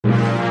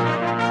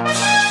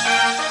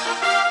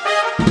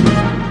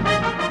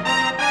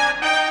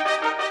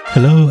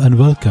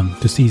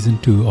Welcome to Season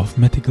 2 of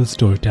Mythical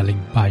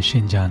Storytelling by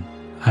Shinjan.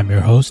 I'm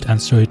your host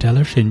and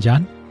storyteller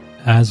Shinjan.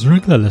 As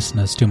regular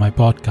listeners to my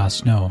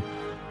podcast know,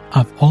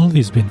 I've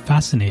always been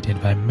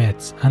fascinated by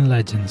myths and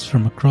legends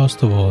from across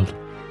the world.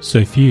 So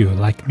if you,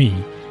 like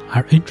me,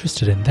 are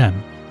interested in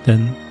them,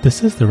 then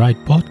this is the right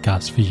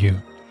podcast for you.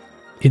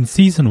 In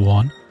Season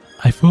 1,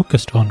 I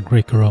focused on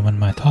Greco-Roman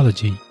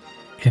mythology.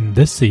 In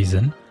this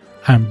season,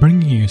 I'm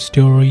bringing you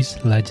stories,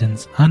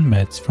 legends, and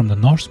myths from the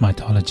Norse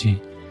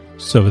mythology.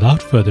 So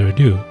without further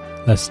ado,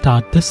 let's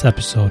start this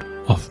episode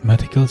of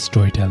Mythical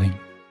Storytelling.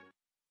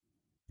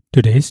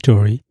 Today's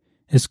story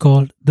is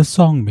called The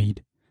Song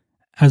Mead,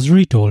 as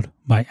retold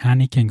by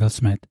Annie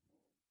Kingle-Smith.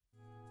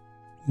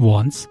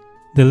 Once,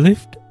 there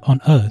lived on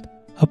earth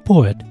a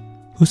poet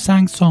who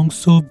sang songs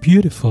so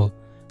beautiful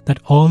that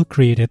all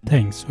created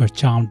things were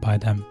charmed by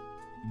them.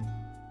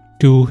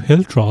 Two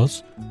hill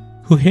trolls,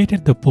 who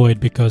hated the poet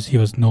because he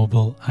was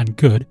noble and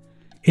good,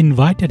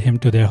 invited him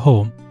to their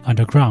home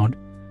underground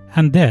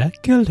and there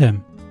killed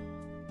him.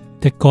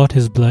 They caught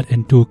his blood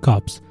in 2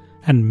 cups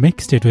and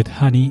mixed it with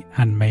honey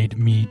and made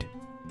mead.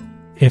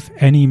 If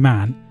any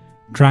man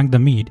drank the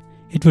mead,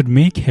 it would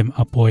make him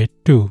a poet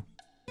too.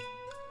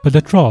 But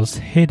the trolls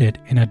hid it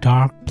in a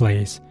dark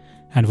place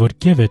and would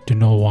give it to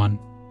no one.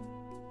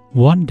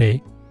 One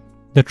day,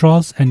 the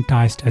trolls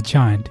enticed a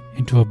giant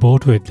into a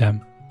boat with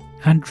them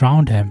and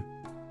drowned him.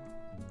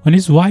 When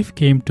his wife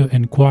came to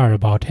inquire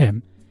about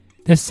him,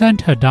 they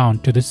sent her down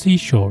to the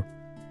seashore.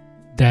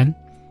 Then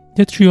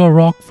they threw a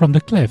rock from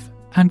the cliff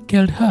and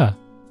killed her.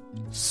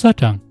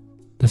 Suttung,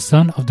 the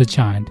son of the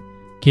giant,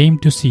 came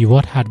to see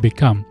what had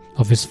become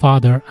of his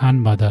father and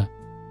mother.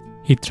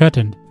 He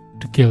threatened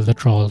to kill the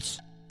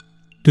trolls.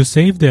 To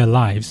save their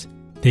lives,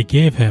 they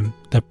gave him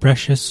the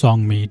precious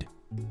Song Mead.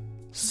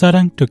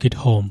 Suttung took it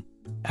home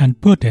and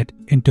put it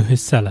into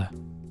his cellar.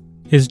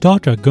 His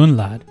daughter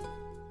Gunnlad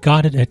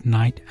guarded it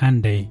night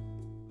and day.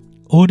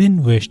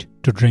 Odin wished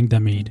to drink the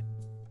mead,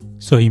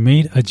 so he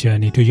made a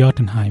journey to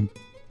Jotunheim.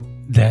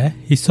 There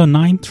he saw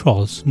 9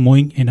 thralls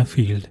mowing in a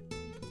field.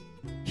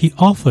 He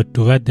offered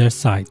to whet their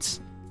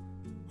scythes.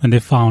 When they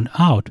found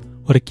out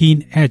what a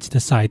keen edge the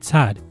scythes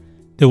had,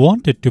 they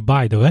wanted to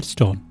buy the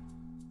whetstone.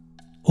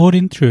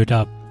 Odin threw it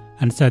up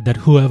and said that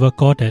whoever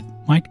caught it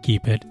might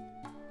keep it.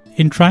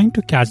 In trying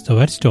to catch the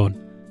whetstone,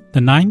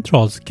 the 9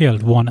 thralls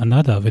killed one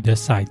another with their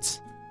scythes.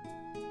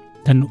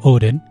 Then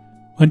Odin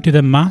went to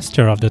the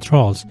master of the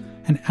thralls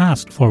and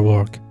asked for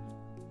work.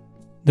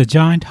 The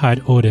giant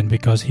hired Odin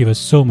because he was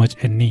so much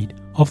in need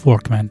of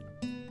workmen.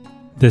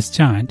 This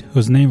giant,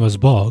 whose name was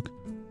Bog,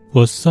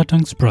 was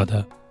Suttung's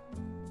brother.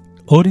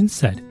 Odin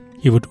said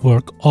he would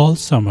work all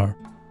summer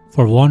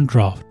for 1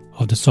 draught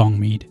of the Song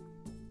Mead.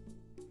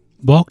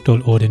 Bog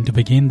told Odin to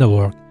begin the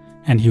work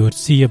and he would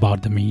see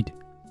about the mead.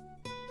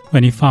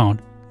 When he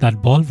found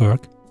that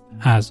Bolverk,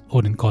 as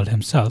Odin called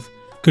himself,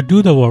 could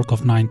do the work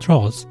of 9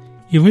 thralls,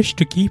 he wished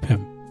to keep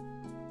him.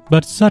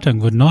 But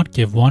Suttung would not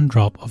give 1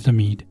 drop of the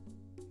mead.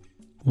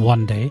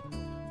 One day,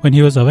 when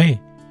he was away,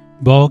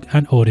 Bog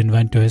and Odin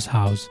went to his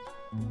house.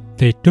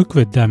 They took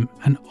with them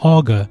an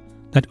auger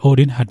that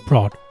Odin had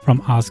brought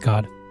from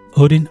Asgard.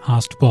 Odin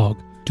asked Bog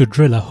to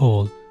drill a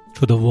hole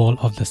through the wall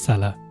of the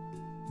cellar.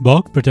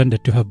 Bog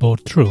pretended to have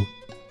bored through,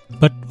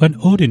 but when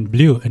Odin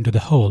blew into the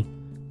hole,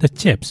 the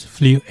chips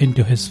flew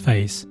into his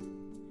face.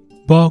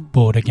 Bog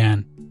bored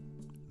again.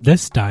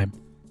 This time,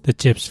 the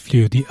chips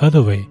flew the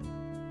other way.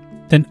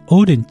 Then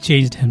Odin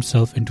changed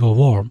himself into a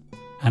worm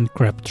and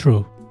crept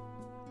through.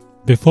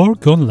 Before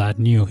Gunnlad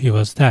knew he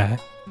was there,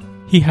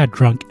 he had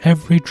drunk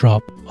every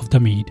drop of the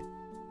mead.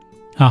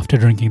 After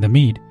drinking the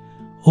mead,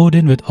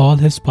 Odin with all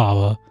his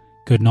power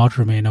could not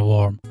remain a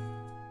worm.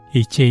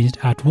 He changed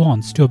at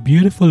once to a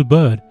beautiful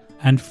bird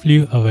and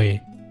flew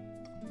away.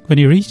 When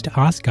he reached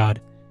Asgard,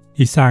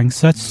 he sang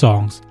such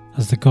songs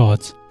as the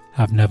gods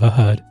have never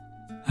heard,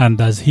 and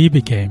thus he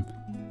became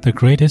the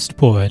greatest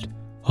poet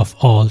of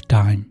all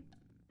time.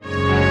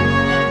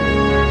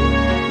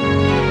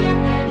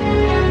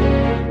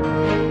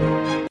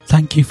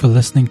 Thank you for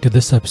listening to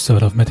this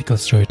episode of Mythical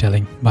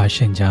Storytelling by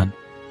Shinjan.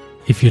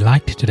 If you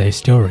liked today's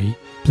story,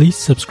 please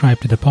subscribe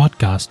to the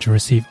podcast to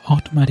receive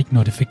automatic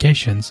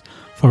notifications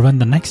for when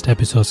the next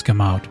episodes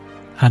come out.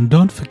 And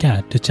don't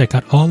forget to check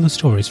out all the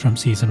stories from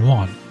Season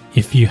 1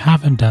 if you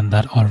haven't done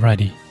that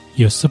already.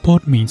 Your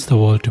support means the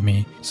world to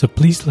me, so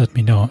please let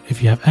me know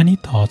if you have any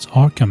thoughts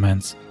or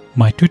comments.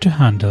 My Twitter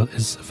handle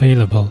is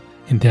available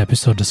in the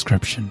episode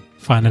description.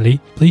 Finally,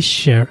 please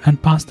share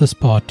and pass this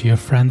pod to your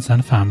friends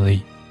and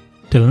family.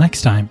 Till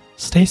next time,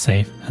 stay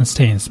safe and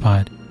stay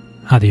inspired.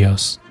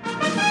 Adios.